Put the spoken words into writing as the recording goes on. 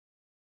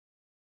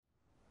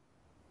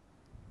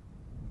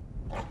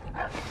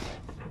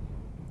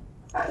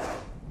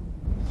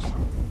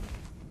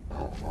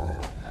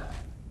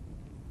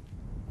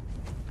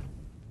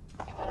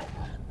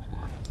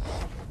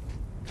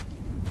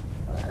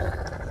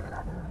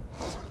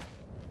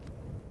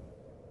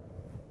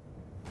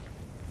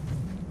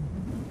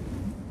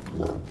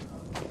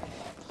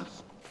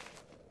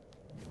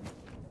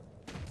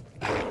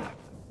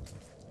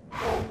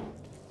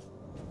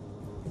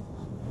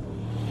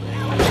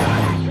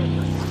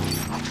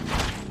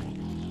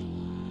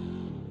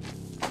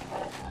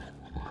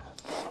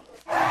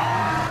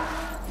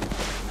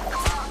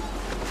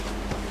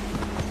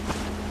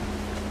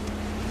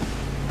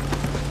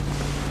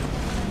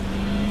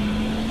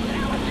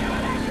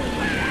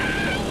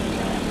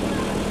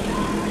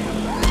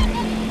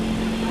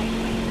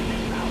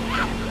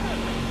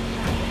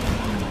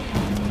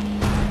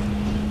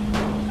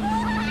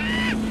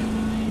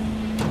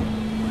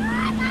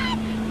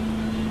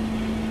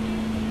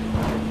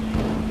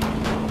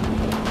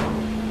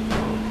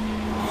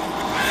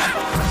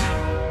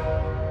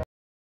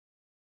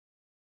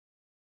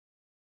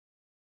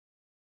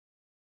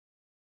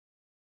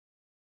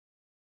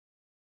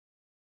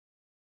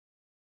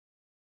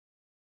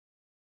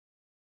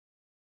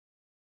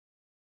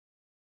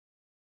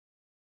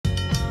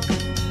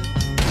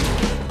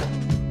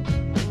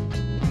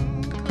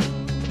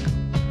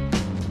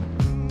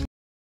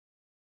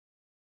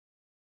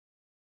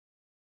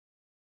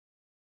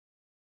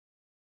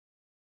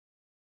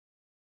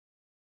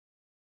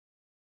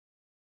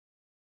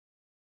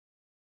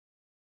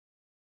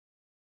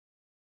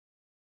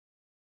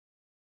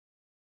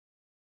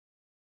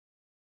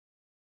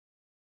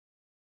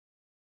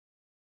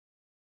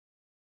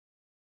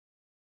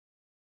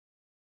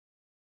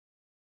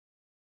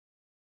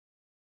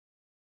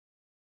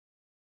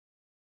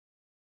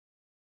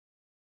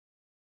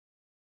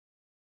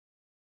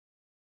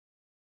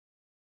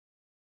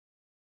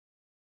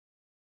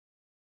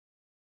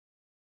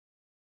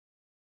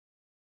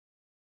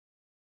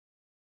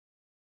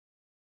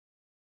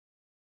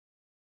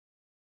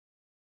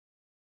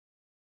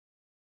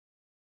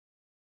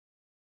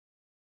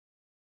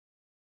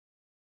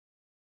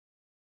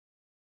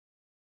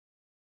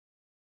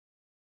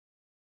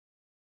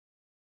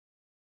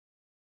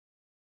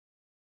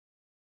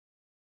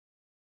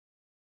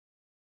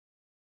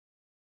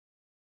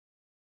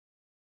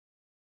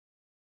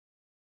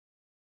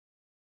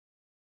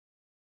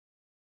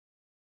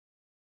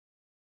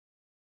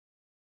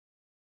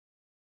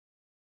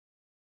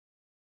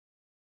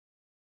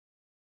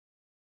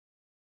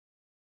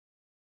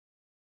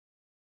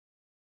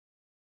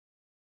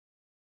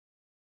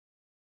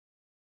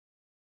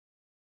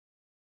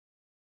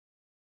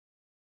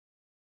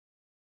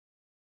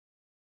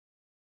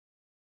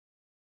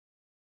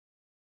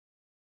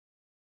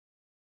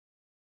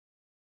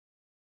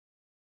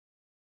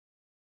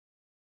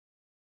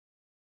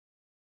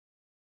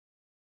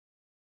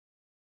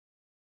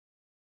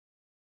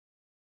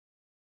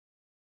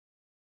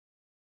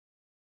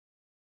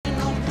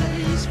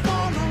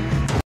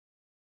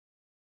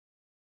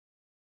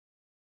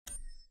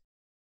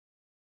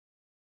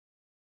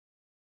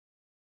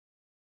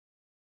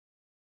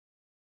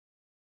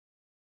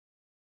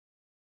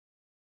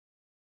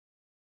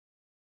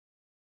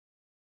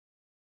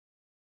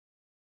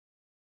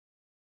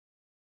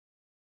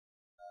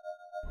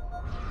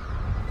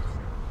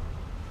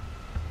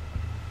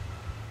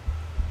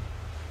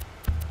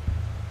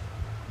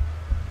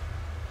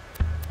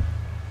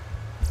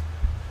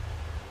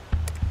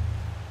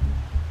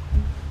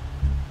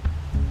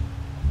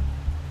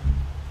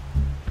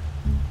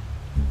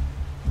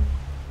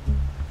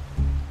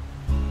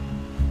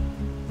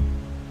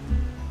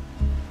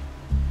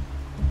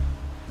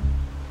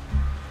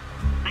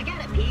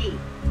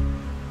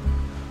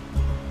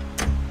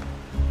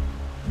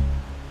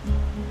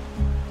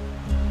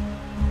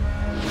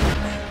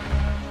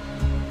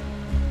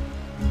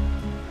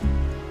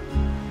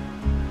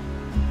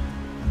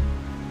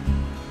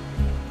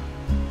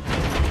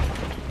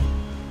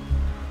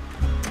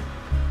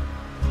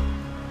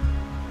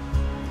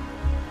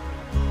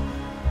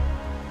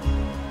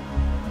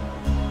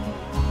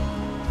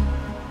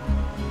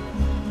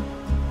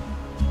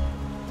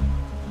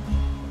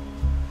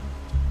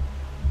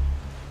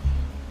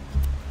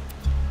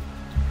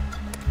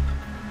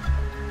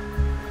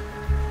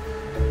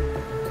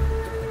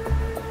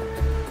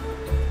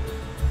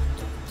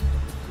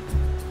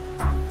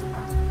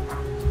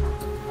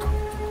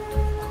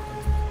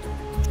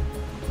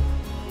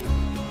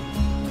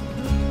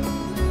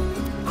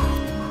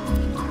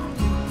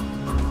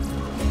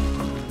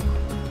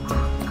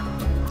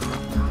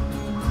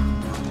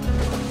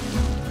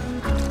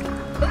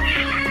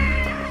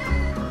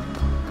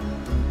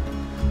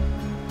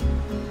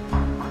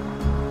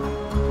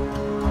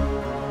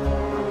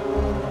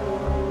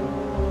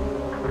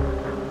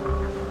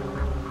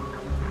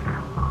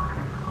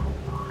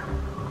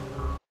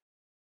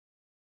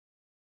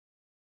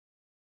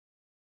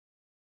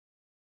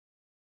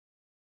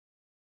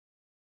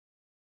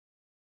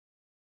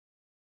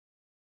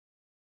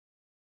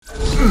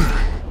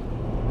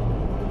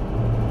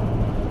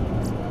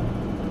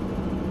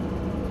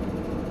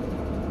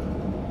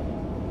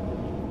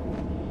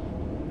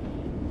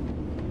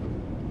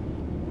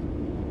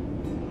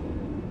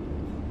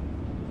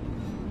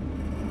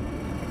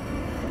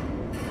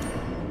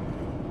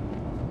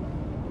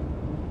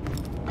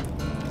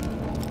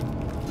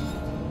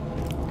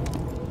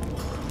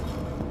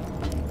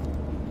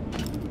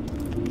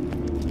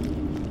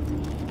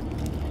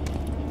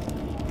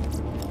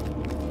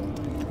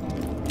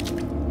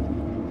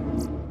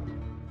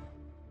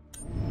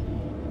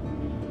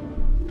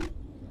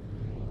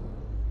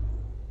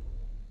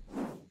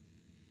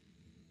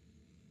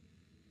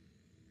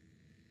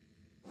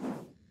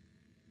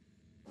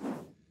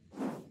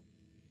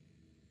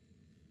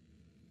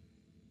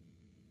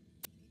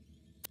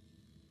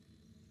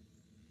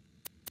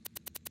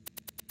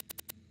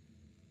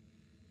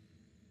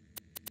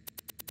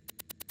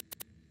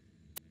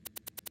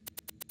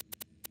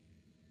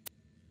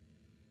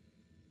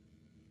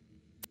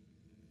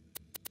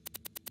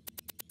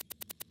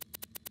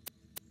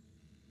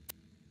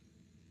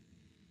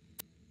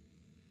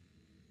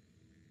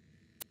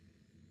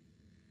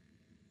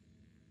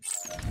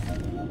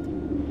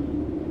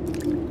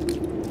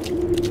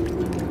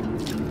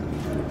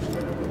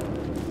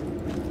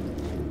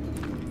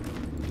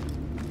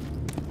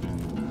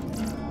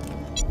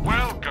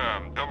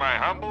Welcome to my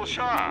humble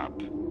shop.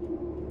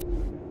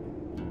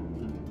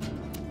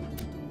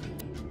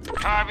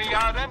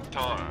 Caviar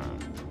Emptor.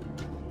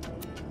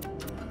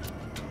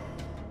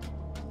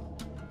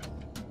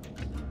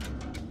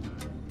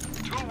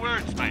 Two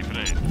words, my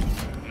friend.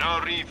 No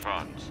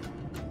refunds.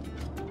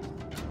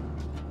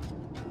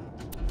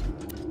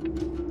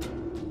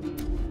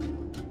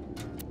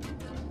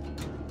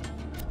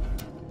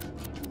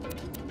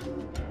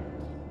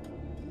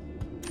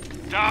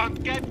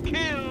 Don't get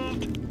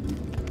killed!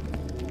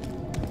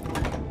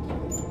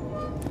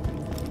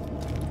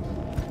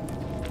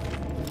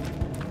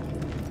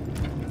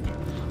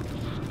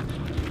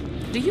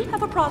 Do you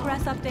have a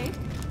progress update?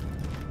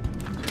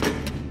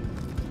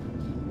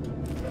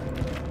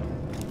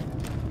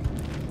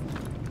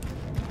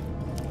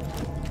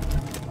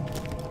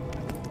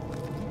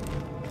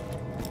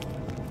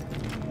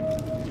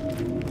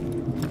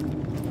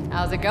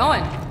 How's it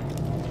going?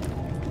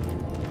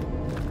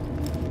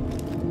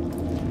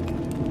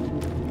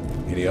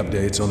 Any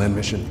updates on that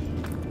mission?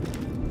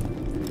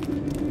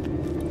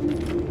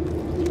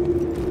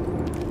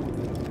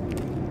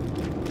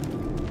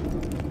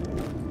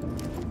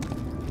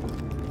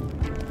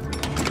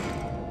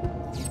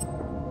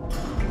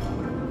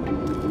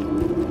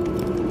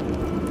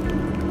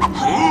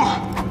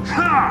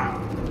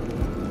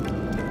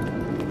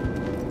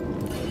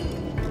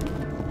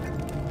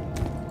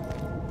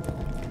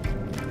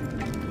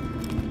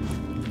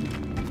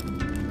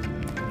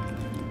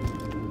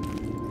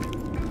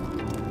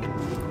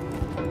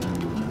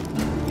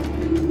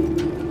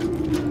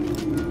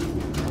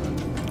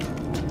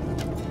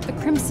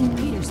 Crimson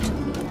Raiders took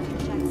me after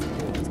Jack's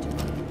parents took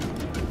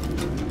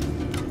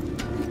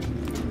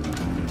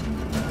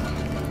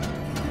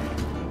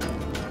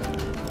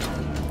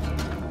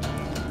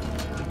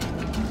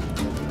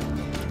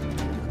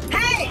me.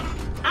 Hey!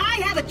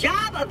 I have a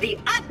job of the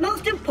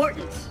utmost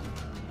importance.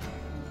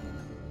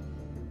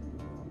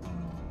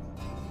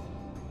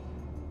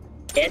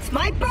 It's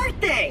my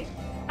birthday!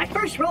 I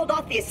first rolled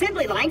off the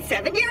assembly line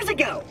 7 years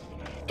ago.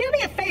 Do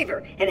me a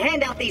favor and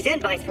hand out these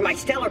invites for my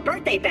stellar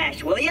birthday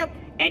bash, will you?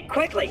 And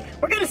quickly,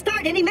 we're gonna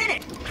start any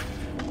minute.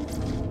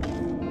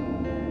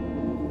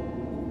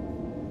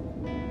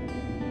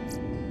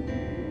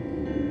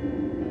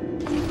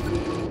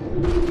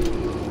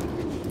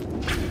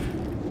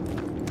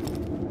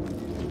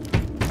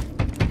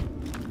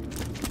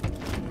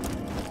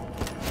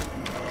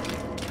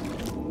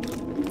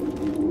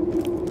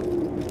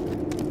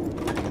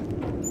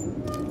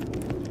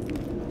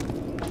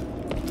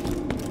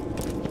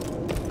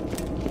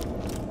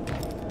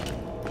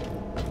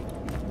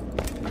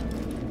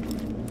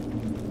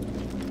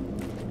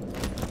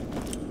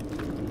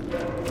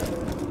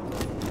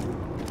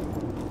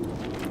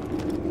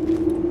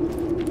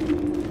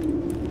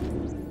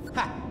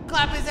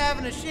 Clappy's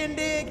having a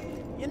shindig?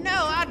 You know,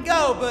 I'd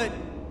go, but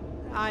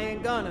I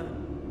ain't gonna.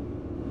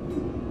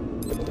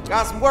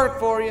 Got some work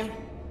for you.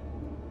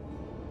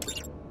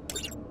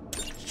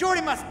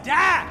 Shorty must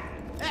die!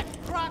 That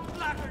crock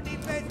blocker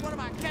defaced one of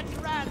my catchy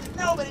rides, and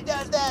nobody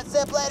does that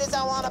except ladies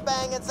I wanna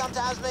bang and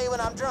sometimes me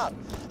when I'm drunk.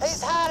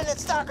 He's hiding in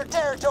stalker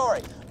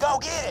territory. Go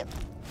get him!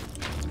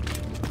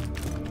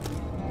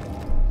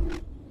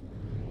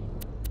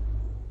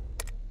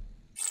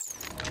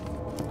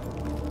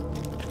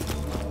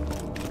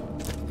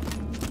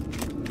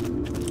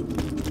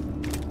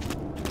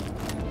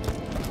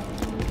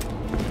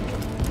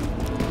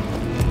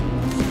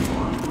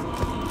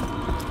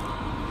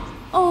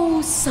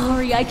 Oh,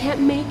 sorry, I can't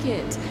make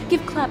it.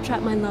 Give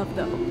Claptrap my love,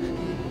 though.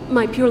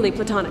 My purely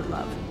platonic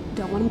love.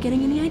 Don't want him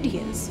getting any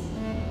ideas.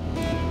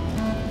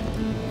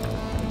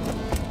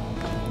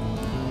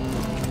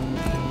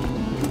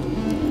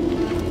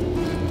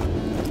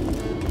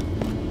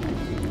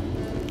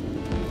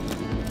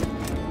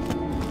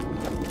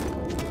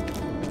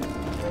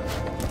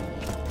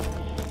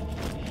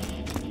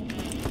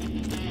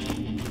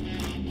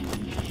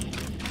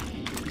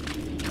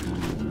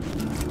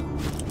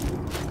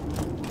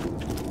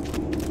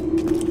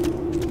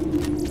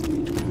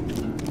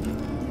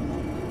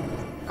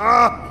 No.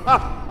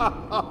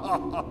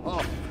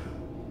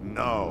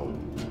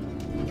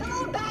 Come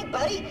on back,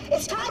 buddy.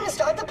 It's time to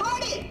start the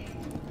party.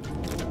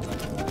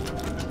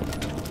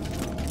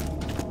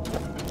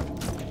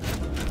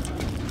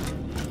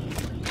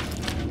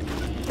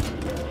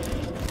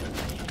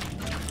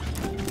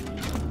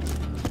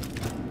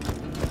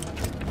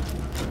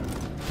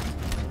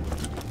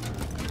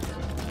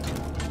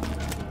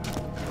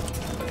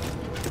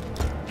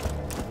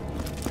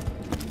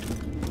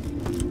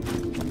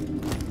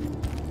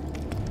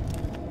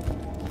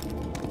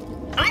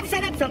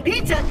 Set up some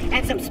pizza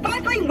and some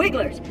sparkling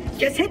wigglers.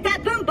 Just hit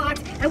that boombox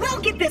and we'll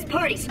get this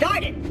party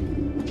started.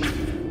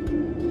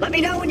 Let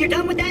me know when you're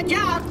done with that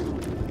job.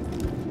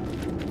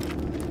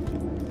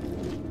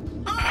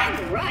 All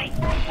right,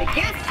 the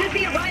guests should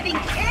be arriving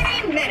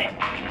any minute.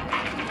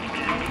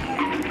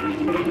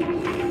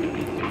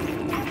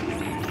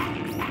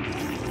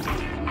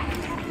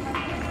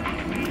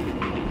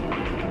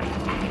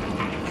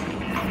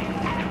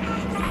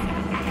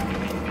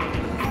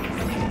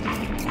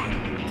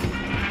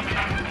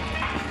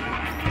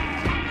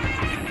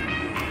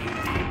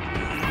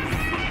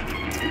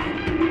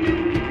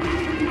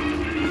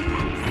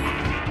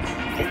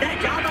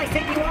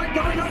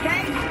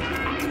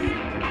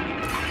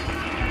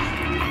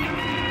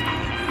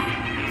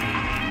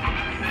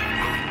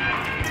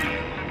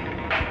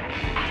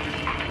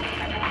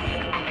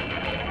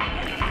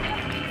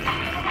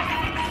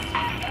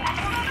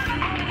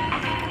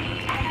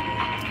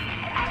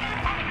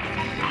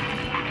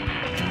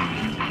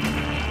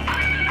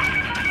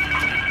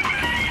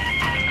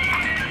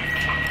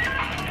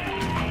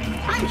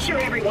 I'm sure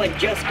everyone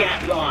just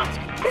got lost.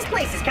 This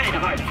place is kind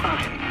of hard to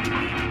find.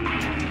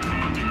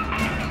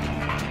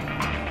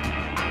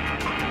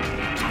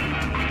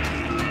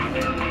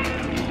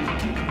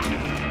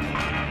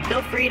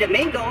 Feel free to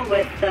mingle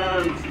with,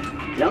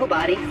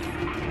 nobody.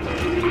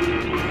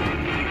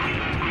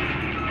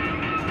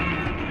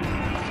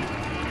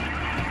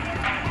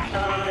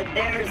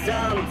 There's,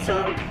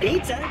 some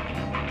pizza,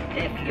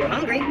 if you're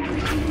hungry.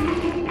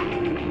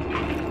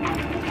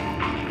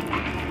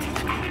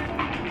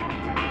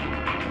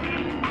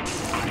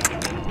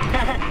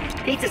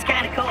 Pizza's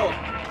kind of cold.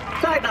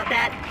 Sorry about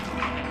that.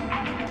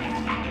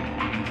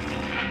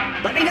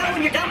 Let me know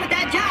when you're done with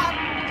that job.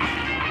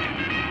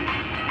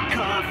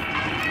 Cough.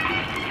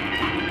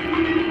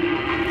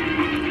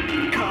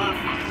 Cough.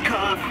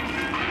 Cough.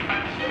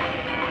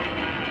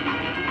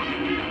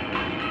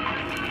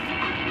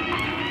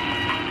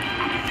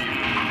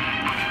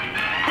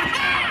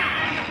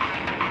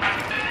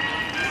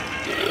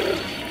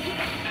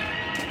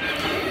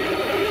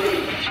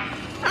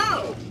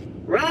 Oh,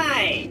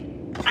 right.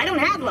 I don't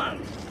have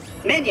lungs.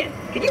 Minion,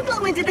 could you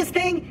blow into this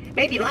thing?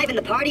 Maybe liven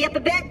the party up a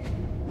bit?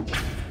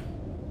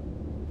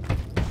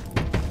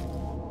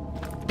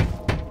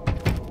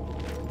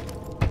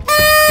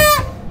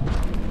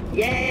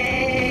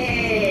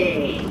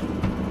 Yay!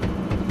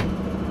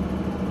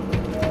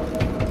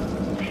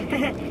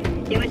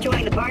 You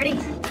enjoying the party?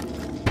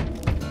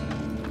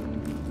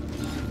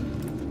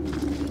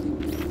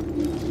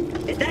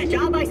 Is that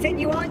job I sent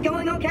you on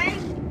going okay?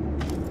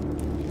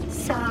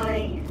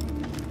 Sigh.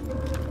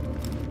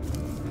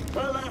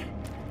 Well,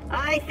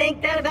 I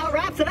think that about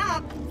wraps it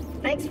up.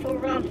 Thanks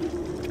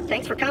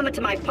for coming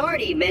to my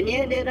party,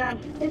 Minion.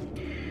 It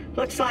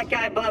looks like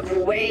I bought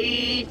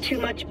way too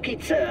much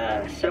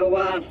pizza.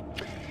 So,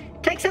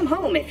 take some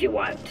home if you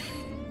want.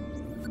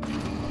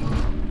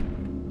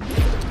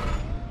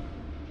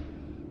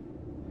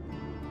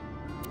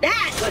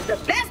 That was the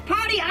best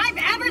party I've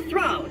ever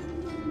thrown.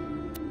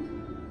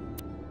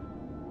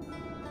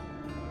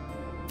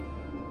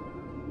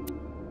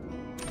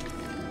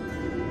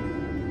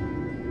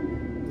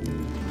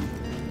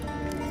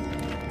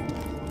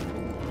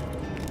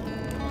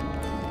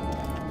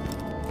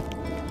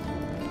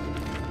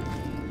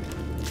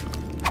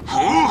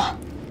 Huh?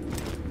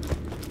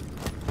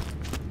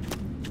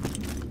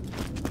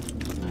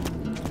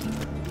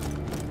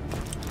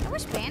 I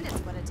wish bandits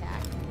would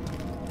attack.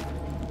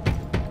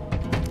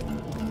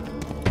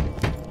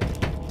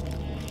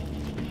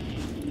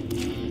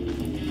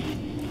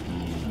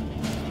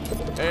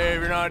 Hey,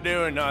 if you're not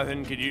doing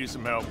nothing, could use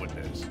some help with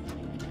this.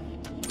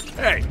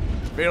 Hey,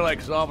 feel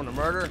like solving a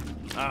murder?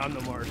 I'm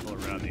the marshal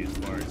around these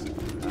parts.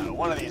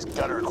 One of these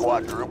gutter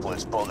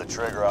quadruplets pulled the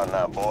trigger on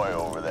that boy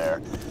over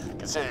there.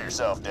 Consider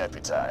yourself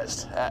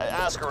deputized.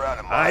 Ask around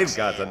in I've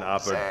got an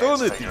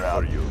opportunity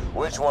for you.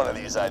 Which one of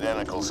these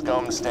identical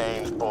scum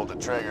stains pulled the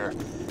trigger?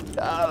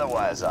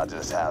 Otherwise, I'll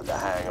just have to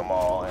hang them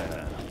all. And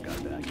I've got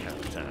that kind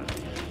of time.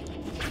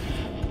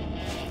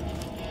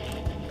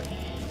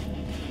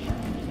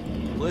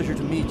 Pleasure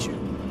to meet you.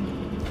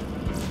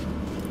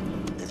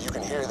 If you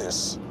can hear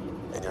this,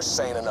 and you're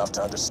sane enough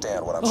to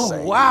understand what I'm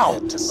saying. Oh, wow!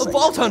 head to A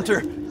Vault Hunter!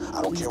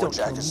 I don't Please care don't what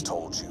Jack kill has me.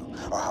 told you,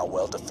 or how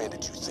well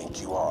defended you think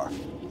you are.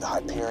 The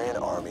Hyperion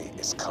army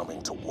is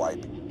coming to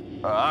wipe.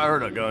 I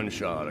heard a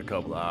gunshot a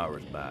couple of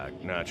hours back.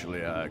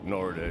 Naturally, I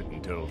ignored it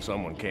until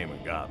someone came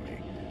and got me.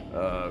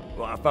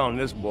 Well, I found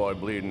this boy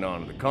bleeding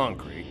onto the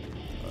concrete.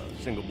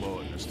 A single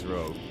bullet in his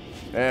throat.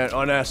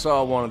 And I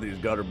saw one of these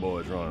gutter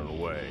boys running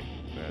away.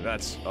 And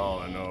that's all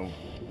I know.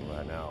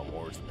 Right now,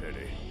 more's the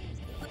pity.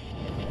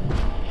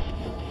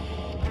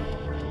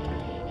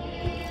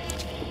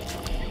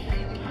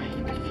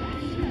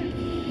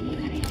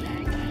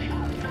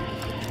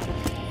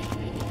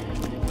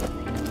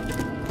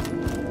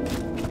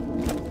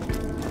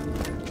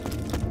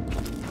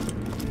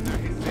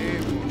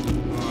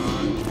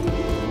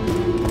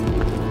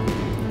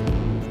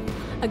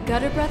 A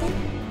gutter brother?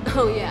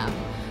 Oh yeah.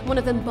 One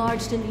of them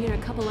barged in here a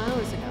couple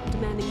hours ago,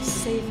 demanding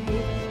safe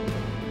haven.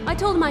 I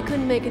told him I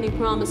couldn't make any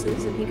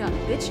promises, and he got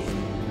bitchy.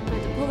 I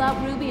had to pull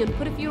out Ruby and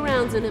put a few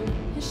rounds in him.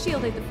 His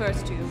shield ate the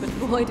first two, but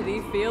boy did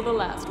he feel the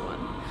last one.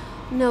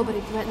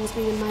 Nobody threatens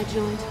me in my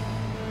joint.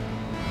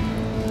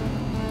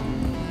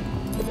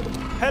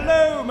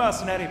 Hello,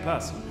 mercenary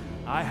person.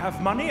 I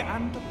have money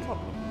and a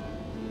problem.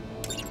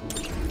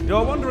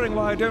 You're wondering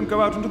why I don't go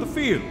out into the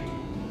field?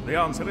 The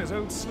answer is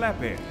old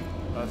Slappy,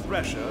 a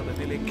thresher that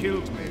nearly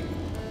killed me.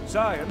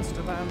 Science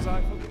demands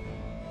I forget.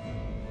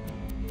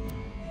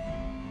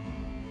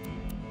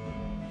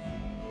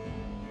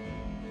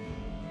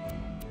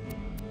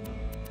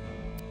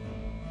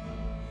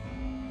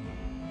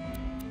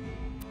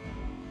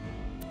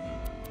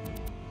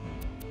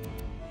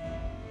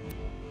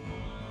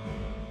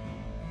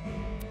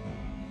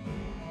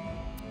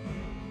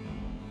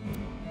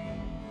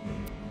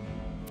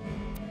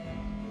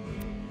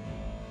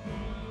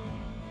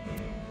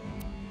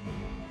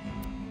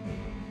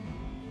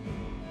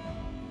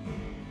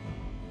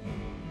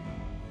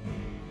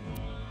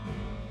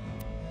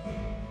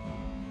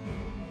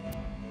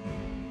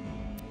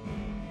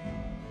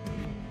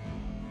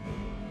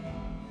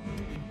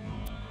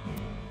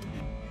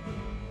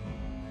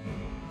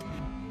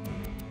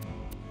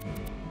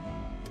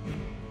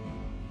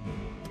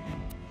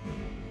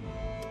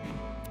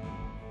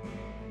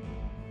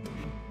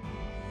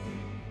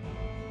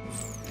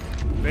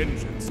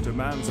 Vengeance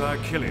demands I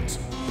kill it.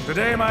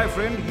 Today, my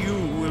friend, you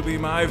will be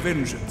my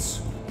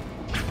vengeance.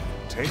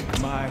 Take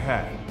my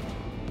hand.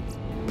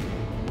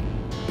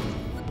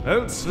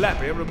 Old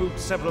Slappy removed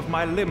several of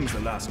my limbs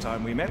the last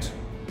time we met.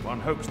 One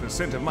hopes the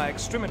scent of my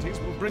extremities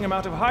will bring him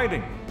out of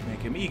hiding,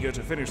 make him eager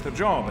to finish the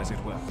job, as it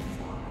were.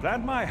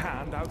 Plant my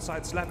hand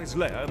outside Slappy's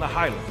lair in the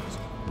Highlands.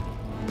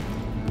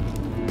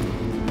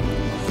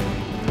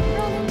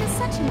 Roland is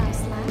such a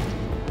nice lad.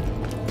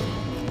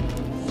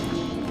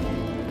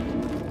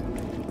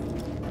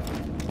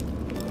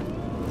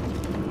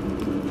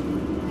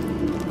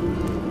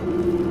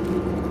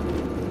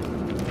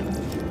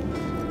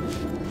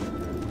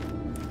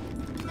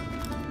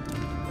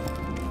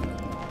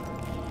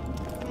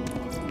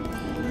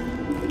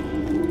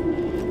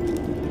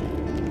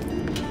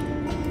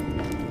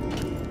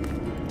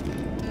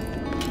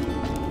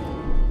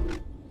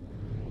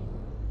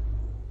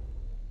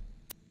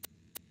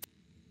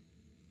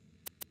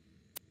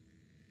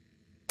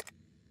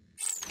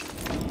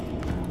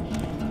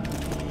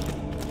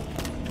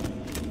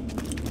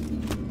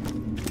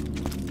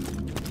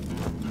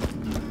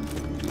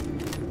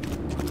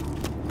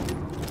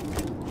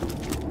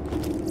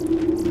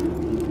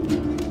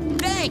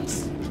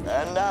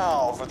 And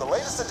now for the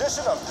latest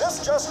edition of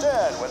This Just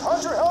In with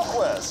Hunter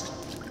Hellquist.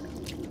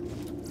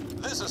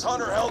 This is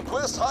Hunter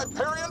Hellquist,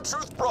 Hyperion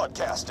Truth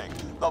Broadcasting.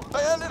 The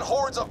bandit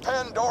hordes of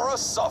Pandora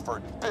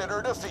suffered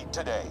bitter defeat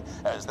today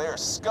as their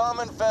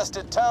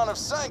scum-infested town of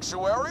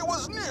Sanctuary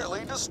was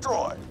nearly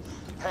destroyed.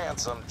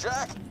 Handsome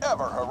Jack,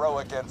 ever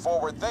heroic and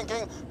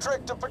forward-thinking,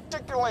 tricked a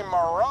particularly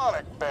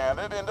moronic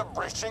bandit into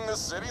breaching the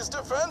city's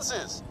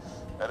defenses.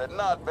 Had it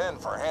not been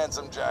for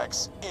Handsome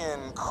Jack's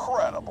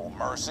incredible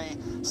mercy,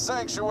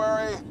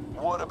 Sanctuary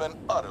would have been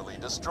utterly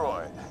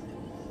destroyed.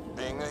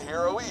 Being the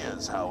hero he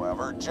is,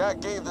 however, Jack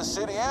gave the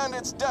city and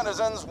its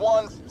denizens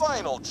one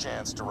final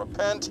chance to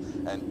repent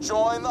and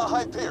join the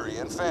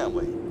Hyperion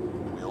family.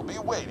 We'll be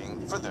waiting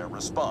for their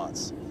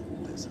response.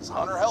 This is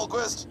Hunter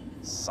Hellquist,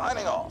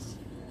 signing off.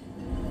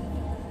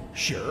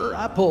 Sure,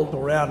 I pulled the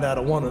round out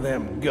of one of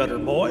them gutter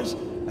boys.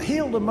 I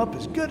healed him up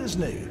as good as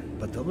new,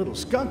 but the little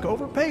skunk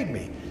overpaid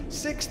me.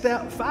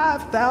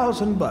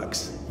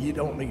 $5,000. You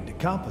don't need to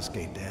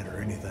confiscate that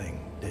or anything,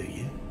 do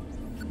you?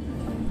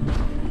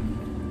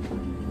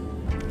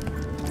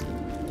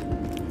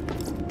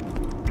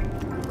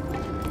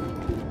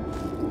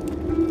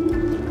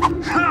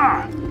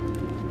 Ha!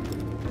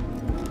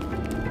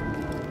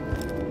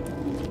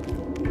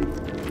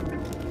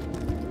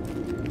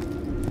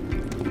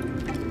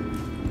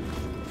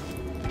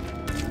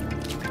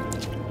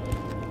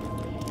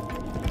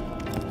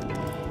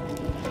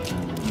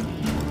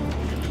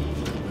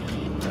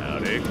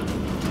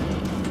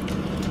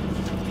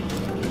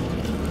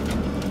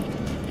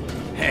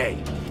 Hey,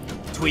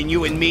 between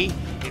you and me,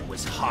 it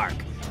was Hark.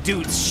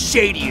 Dude's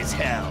shady as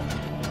hell.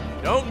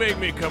 Don't make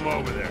me come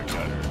over there,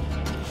 Gutter.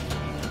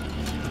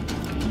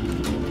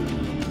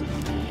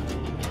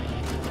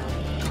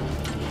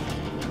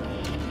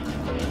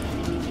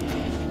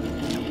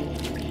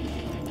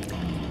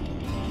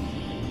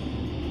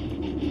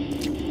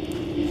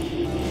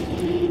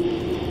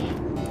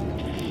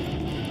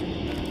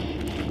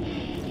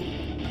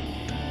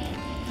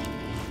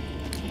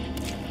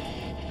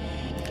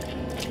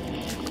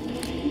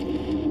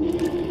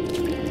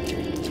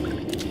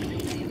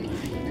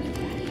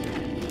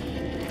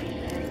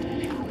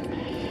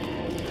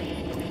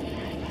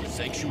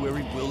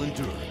 sanctuary will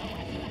endure.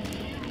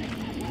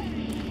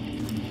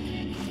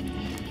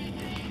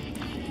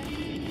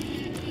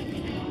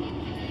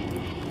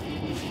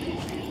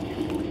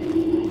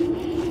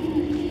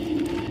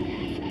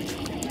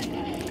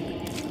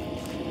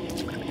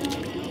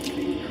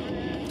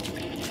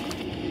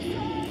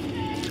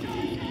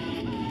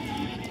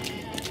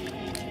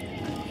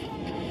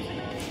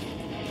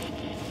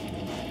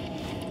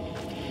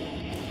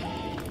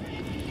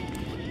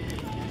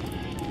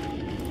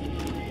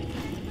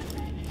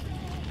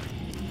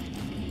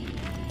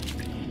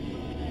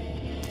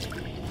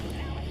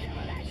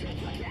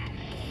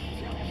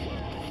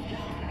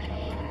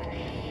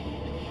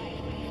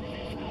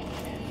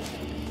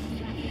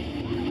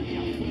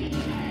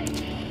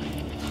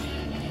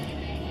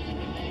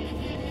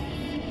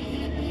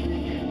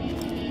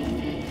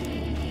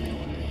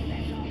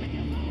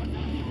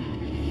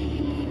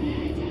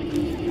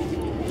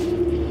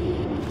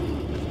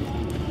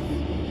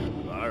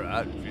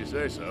 If you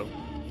say so.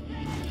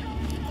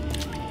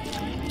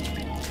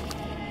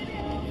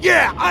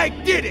 Yeah, I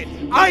did it!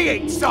 I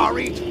ain't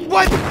sorry!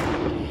 What?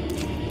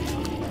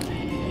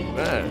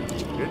 Man,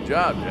 good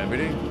job,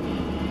 Deputy.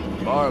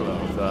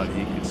 Barlow thought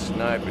he could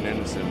snipe an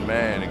innocent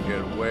man and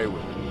get away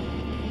with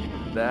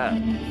it. That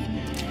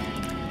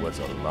was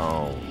a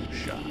long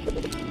shot.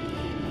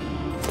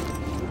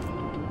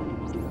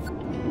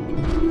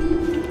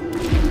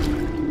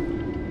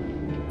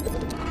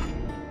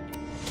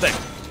 Thank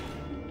you.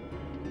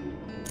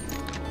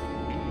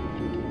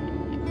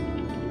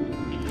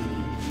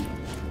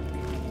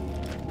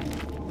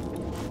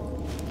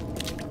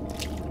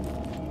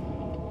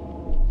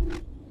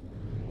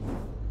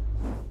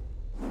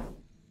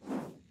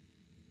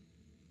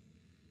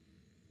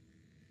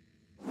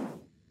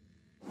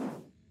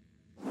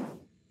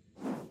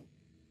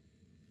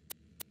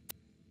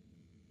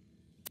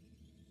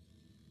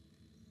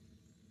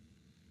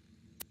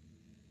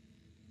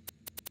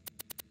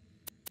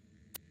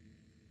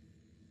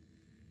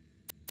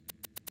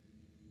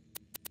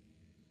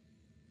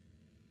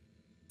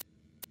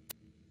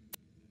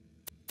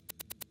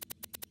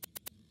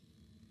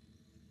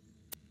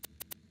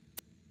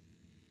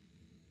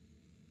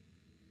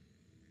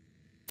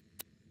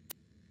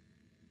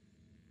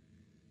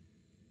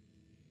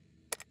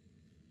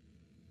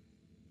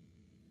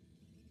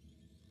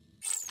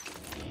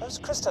 Those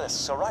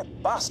crystalists are right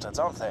bastards,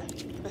 aren't they?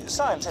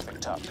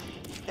 Scientific term.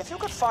 If you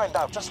could find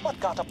out just what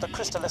got up the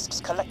crystalists'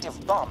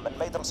 collective bomb and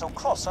made them so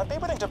cross, I'd be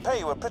willing to pay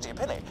you a pretty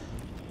penny.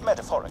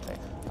 Metaphorically.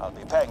 I'll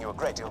be paying you a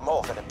great deal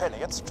more than a penny.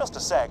 It's just a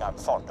saying I'm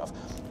fond of.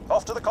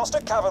 Off to the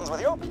caustic caverns with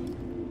you.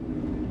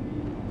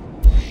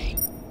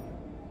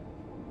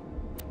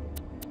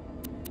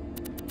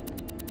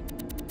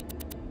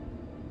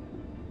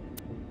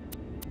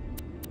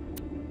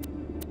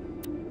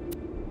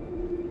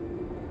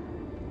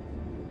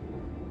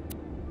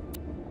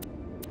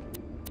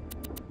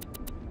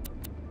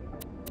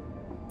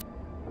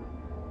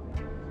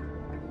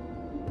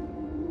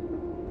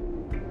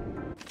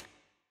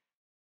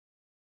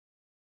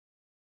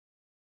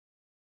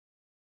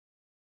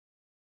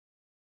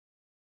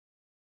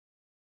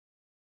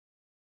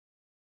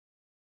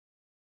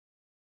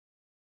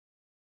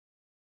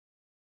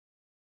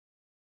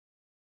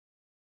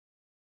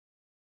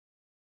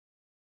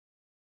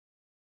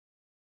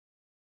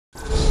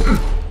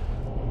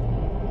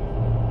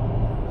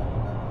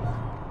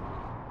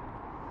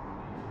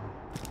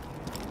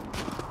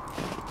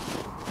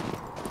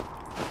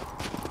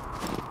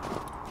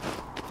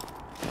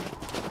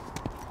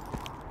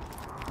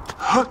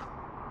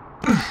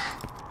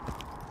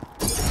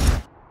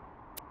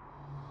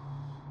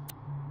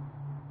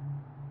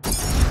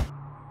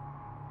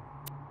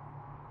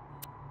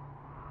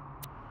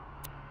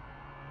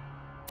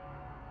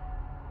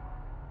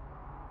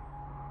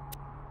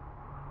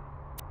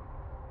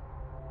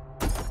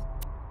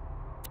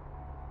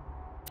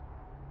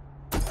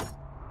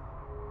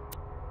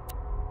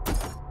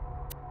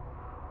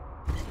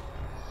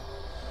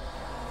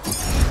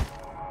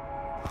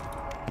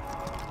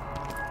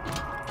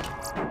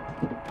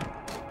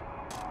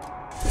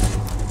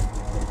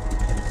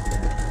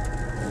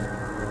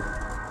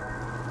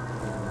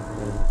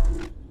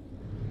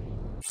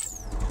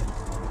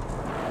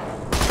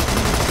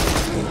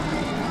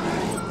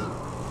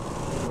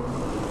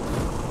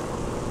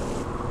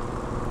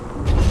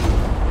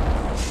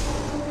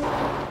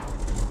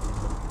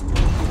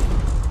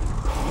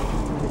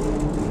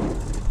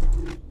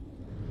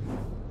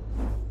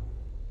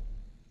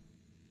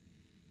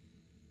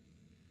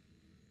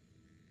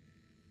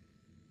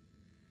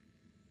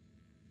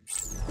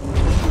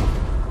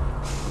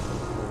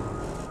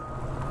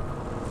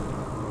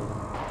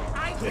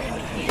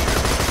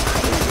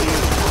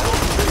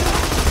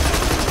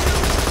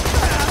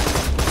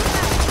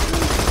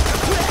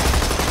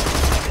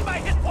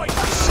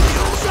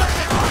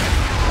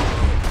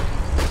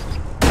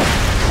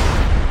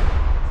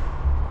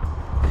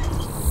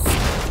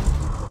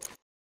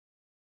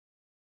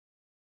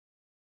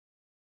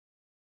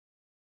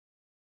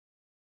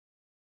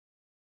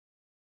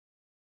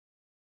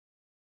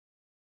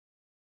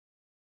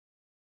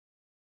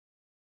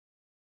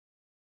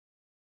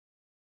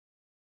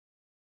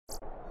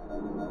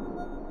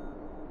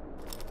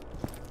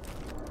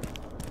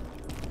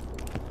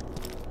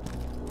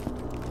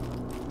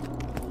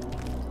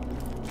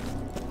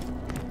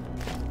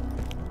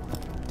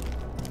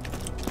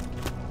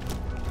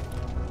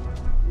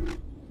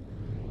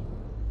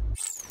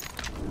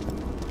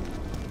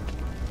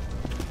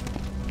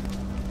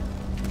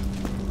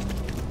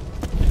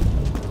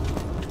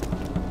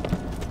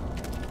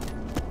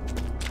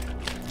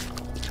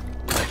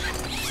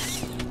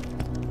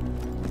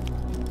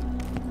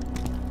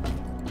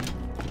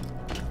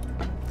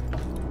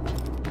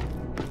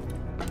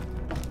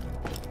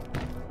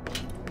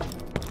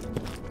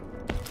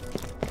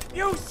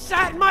 You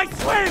sat in my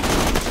swing!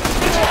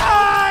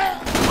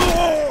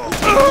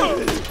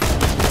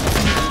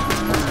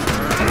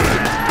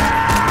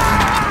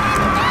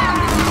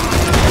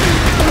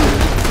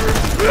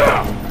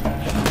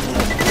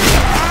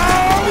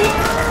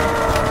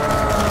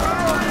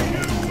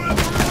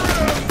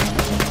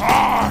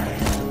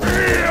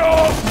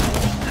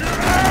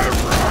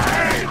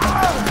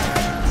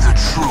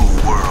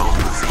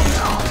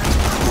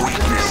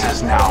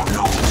 Now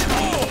known to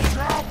me.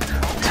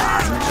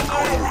 Time to go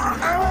work.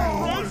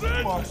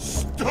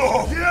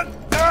 Stop! Get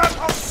that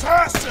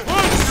assassin!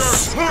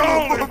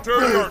 Son of a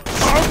bitch!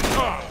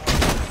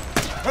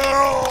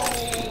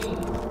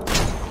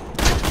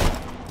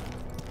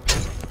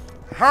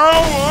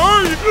 How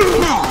are you?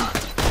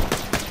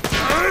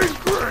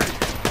 Angry!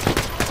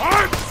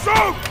 I'm so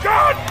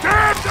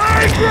goddamn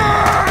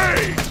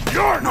angry!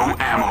 You're no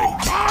ammo.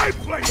 My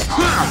place.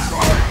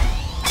 Careful!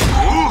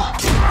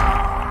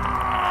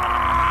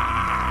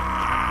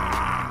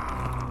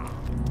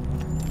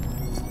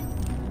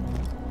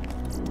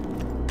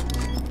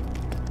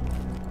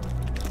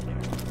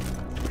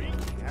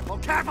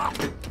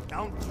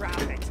 Don't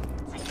drop it.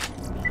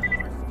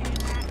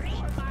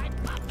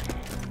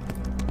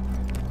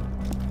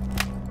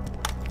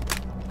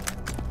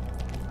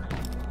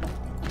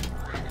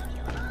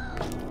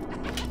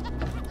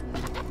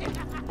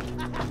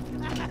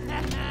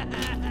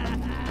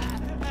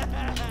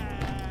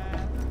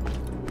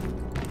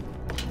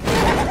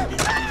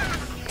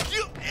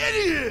 You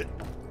idiot!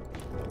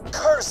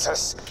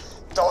 Curses!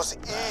 Those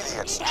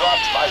idiots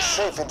dropped my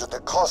safe into the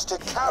caustic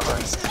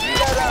caverns.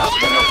 Get out!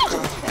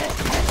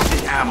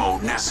 The ammo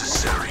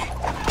necessary.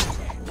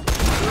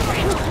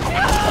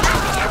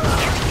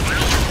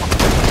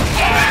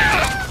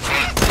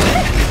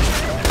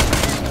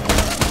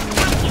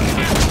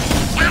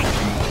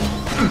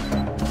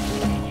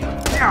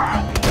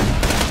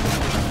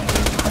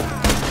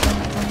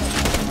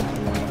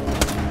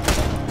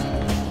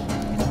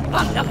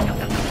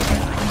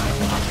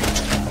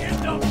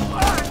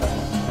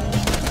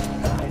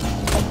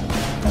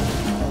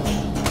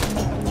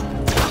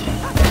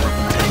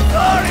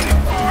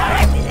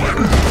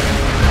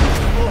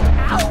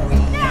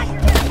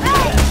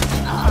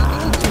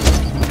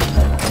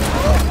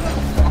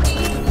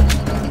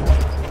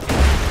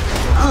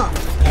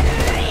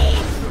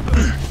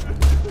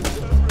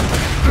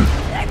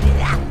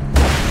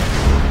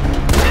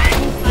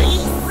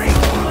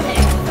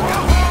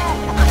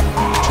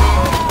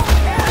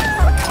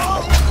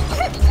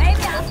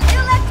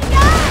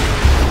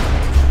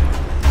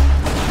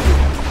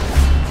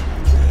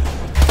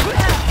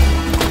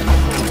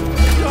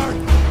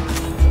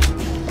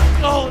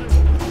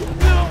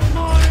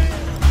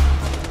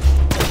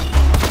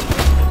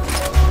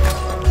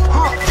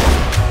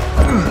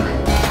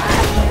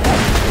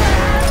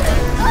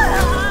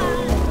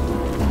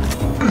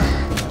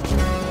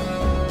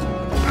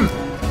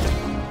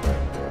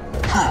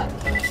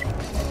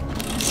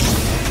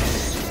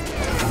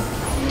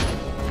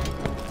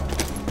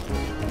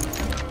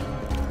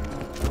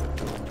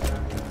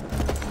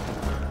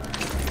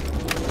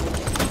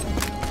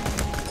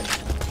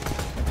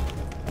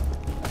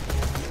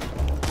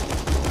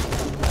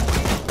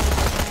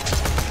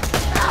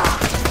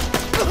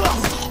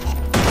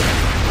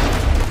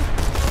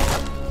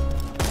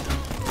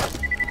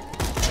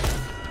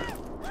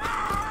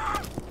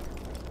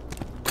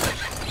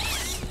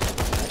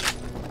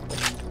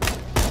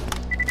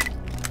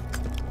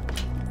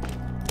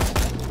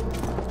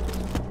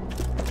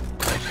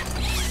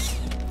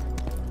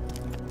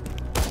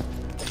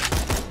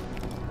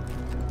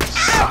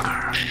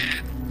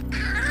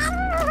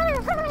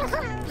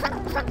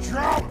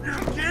 Drop your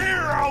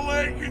gear, I'll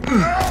let you go!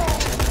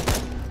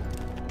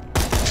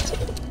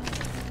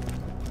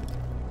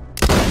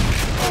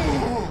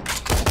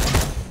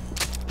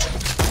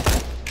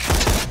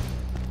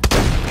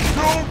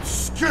 Don't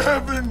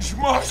scavenge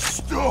my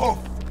stuff!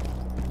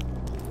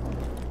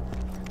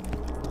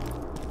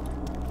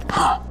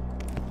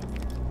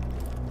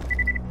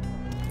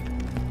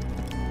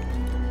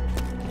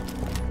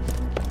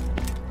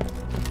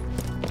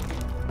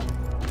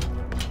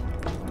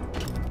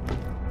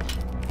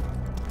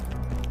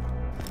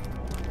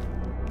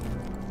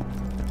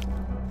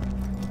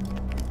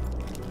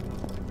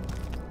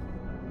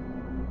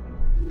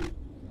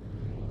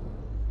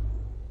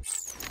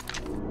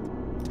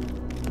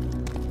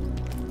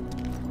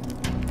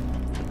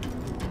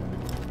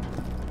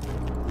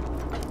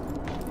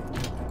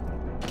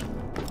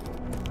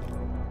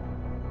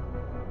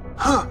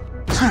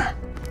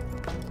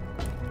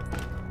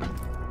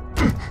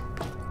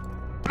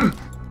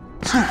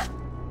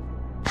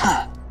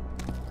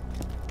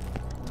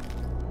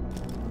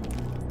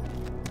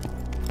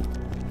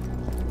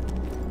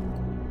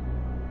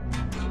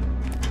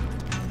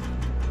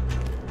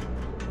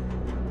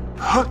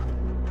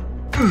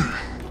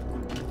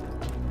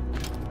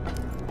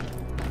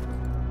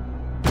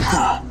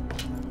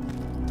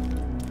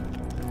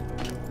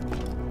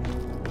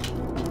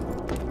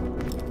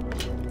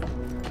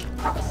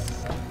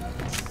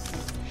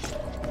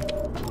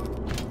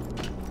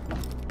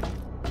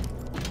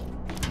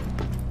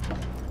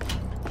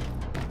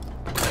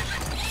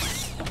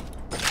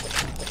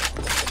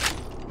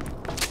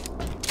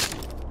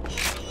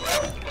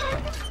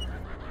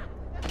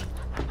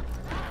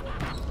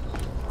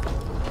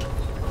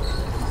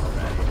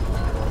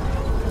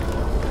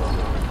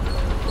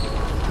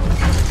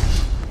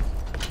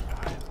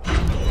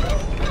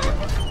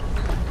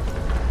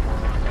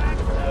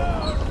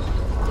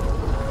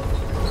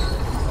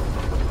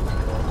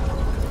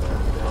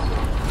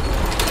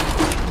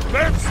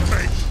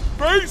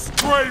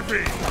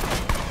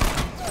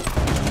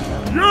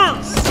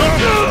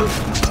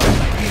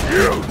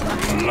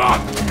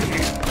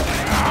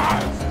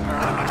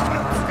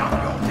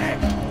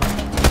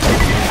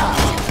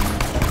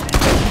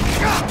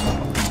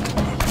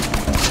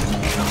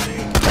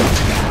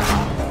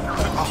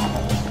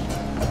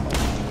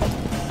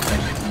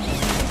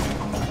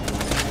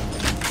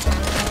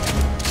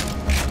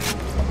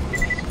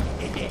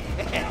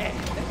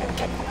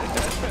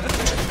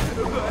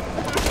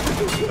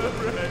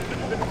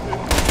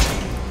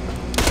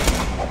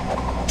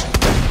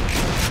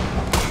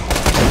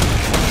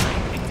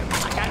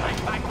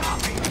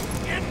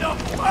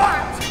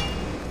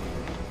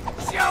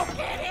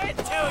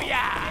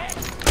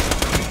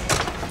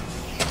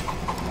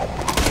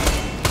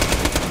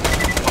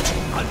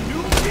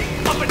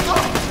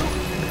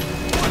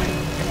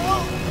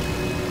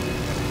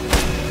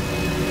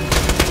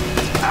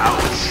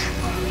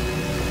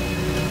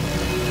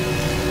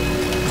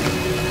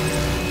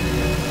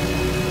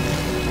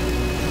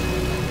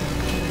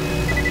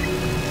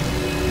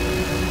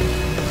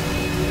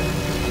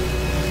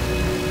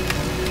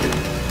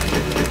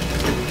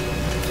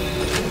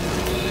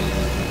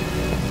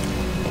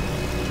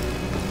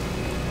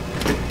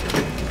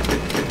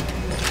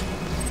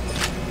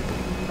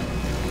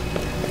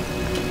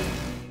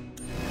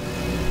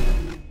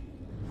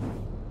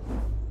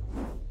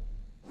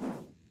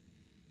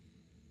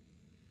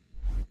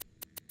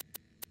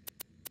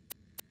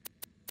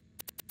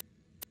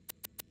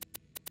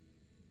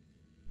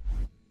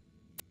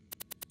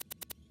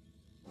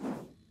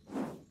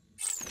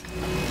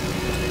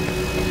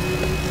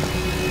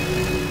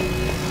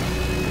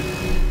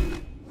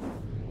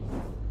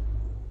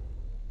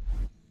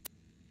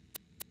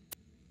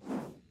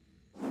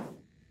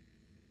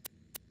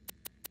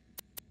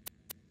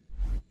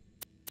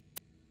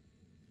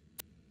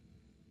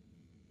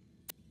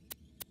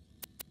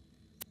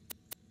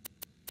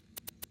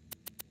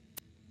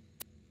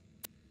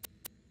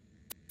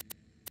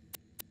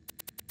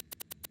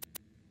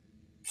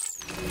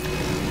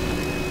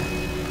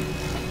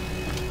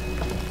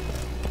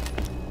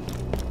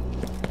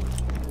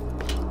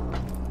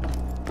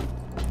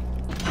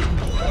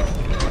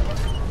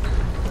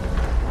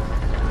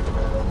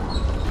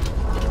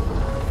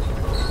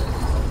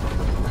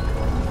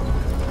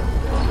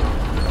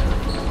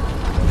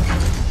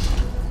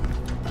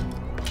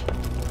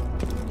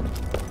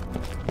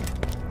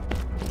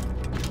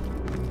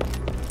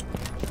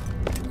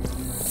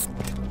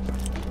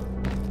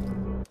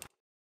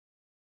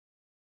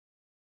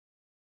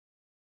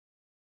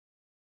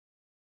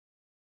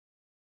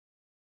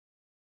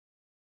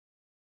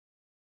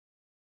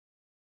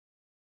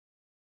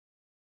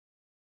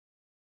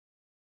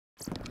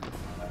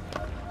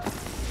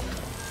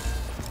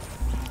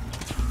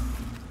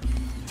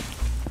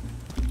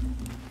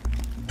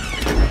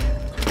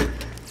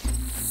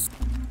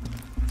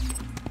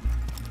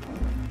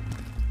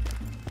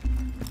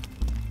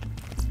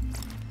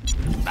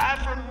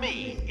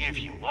 me if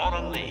you want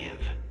to live.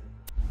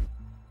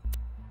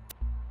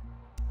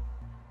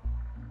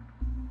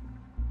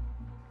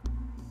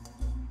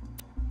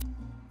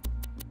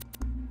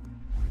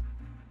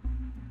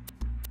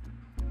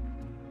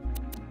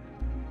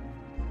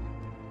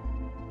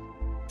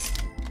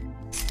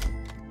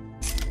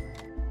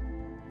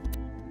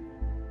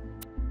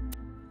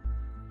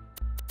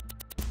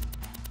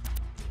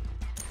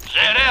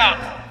 Sit down.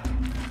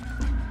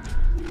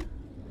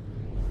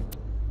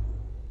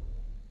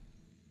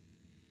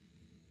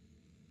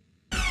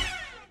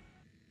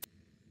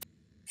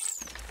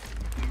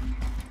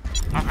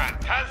 A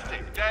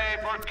fantastic day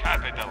for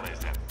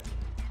capitalism.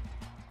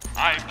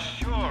 I'm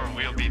sure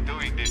we'll be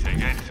doing this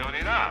again soon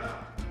enough.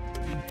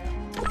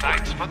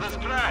 Thanks for the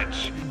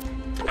scratch.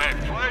 And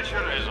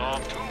pleasure is all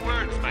 2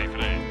 words, my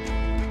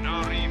friend.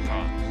 No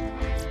refunds.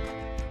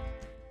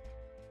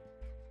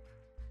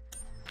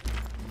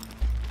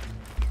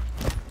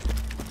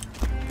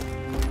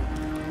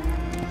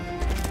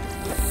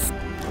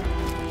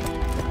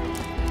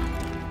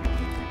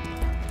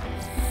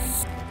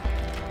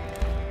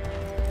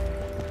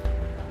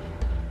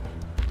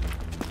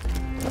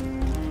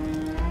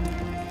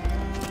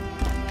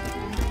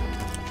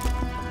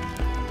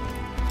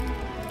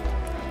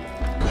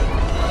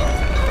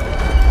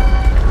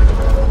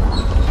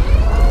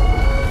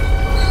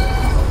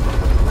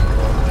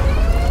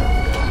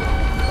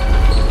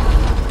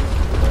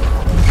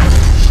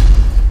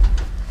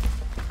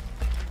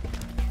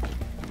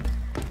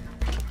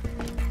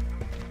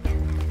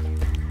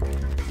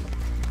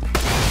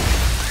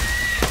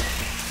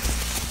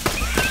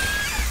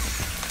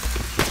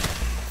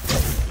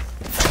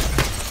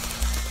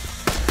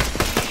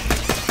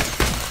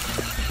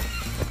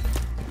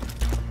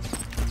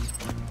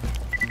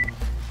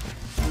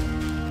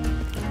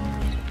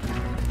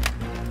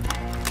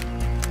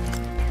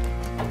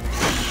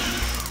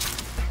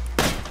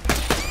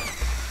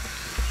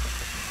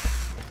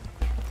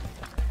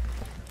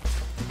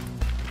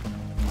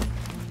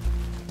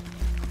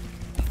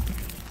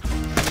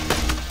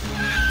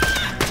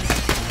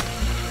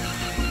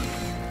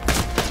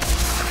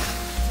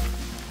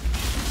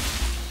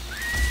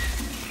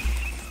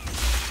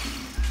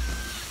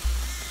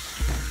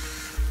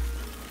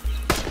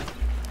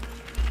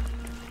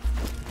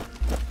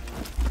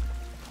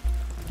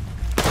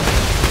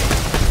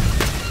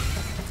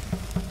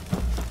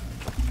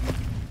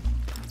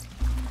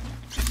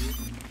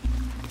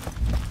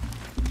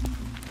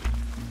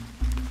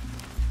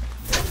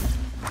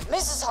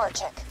 Mrs.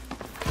 Harcheck,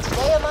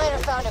 today a miner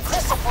found a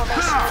crystal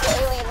formation near the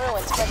alien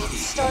ruins, but it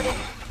started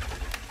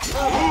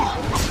moving.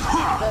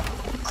 The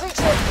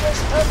creature appears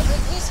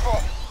perfectly peaceful.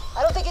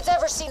 I don't think it's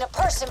ever seen a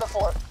person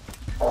before.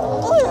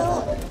 Blue,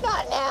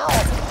 not now.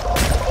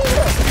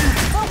 Here,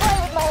 go play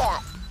with my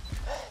hat.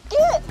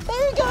 Get,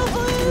 there you go,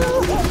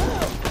 Blue.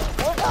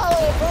 We're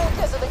calling it blue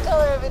because of the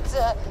color of its,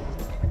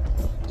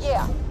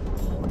 yeah.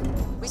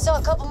 We saw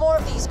a couple more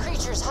of these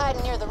creatures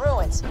hiding near the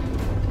ruins.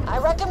 I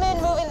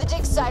recommend moving the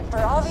dig site for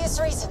obvious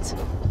reasons.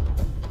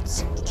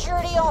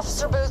 Security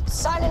Officer Booth,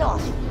 signing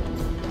off.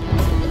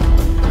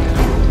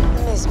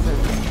 Miss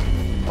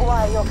Booth,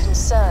 while your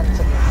concern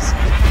for these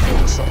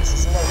creatures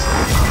is noted,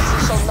 you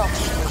shall not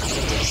be moving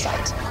the dig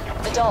site.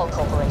 The Dahl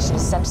Corporation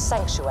has sent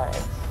Sanctuary,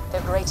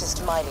 their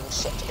greatest mining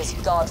ship, to this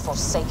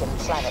god-forsaken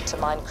planet to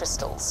mine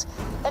crystals.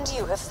 And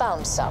you have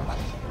found some.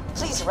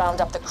 Please round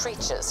up the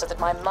creatures so that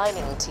my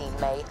mining team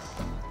may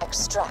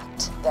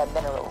extract their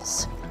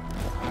minerals.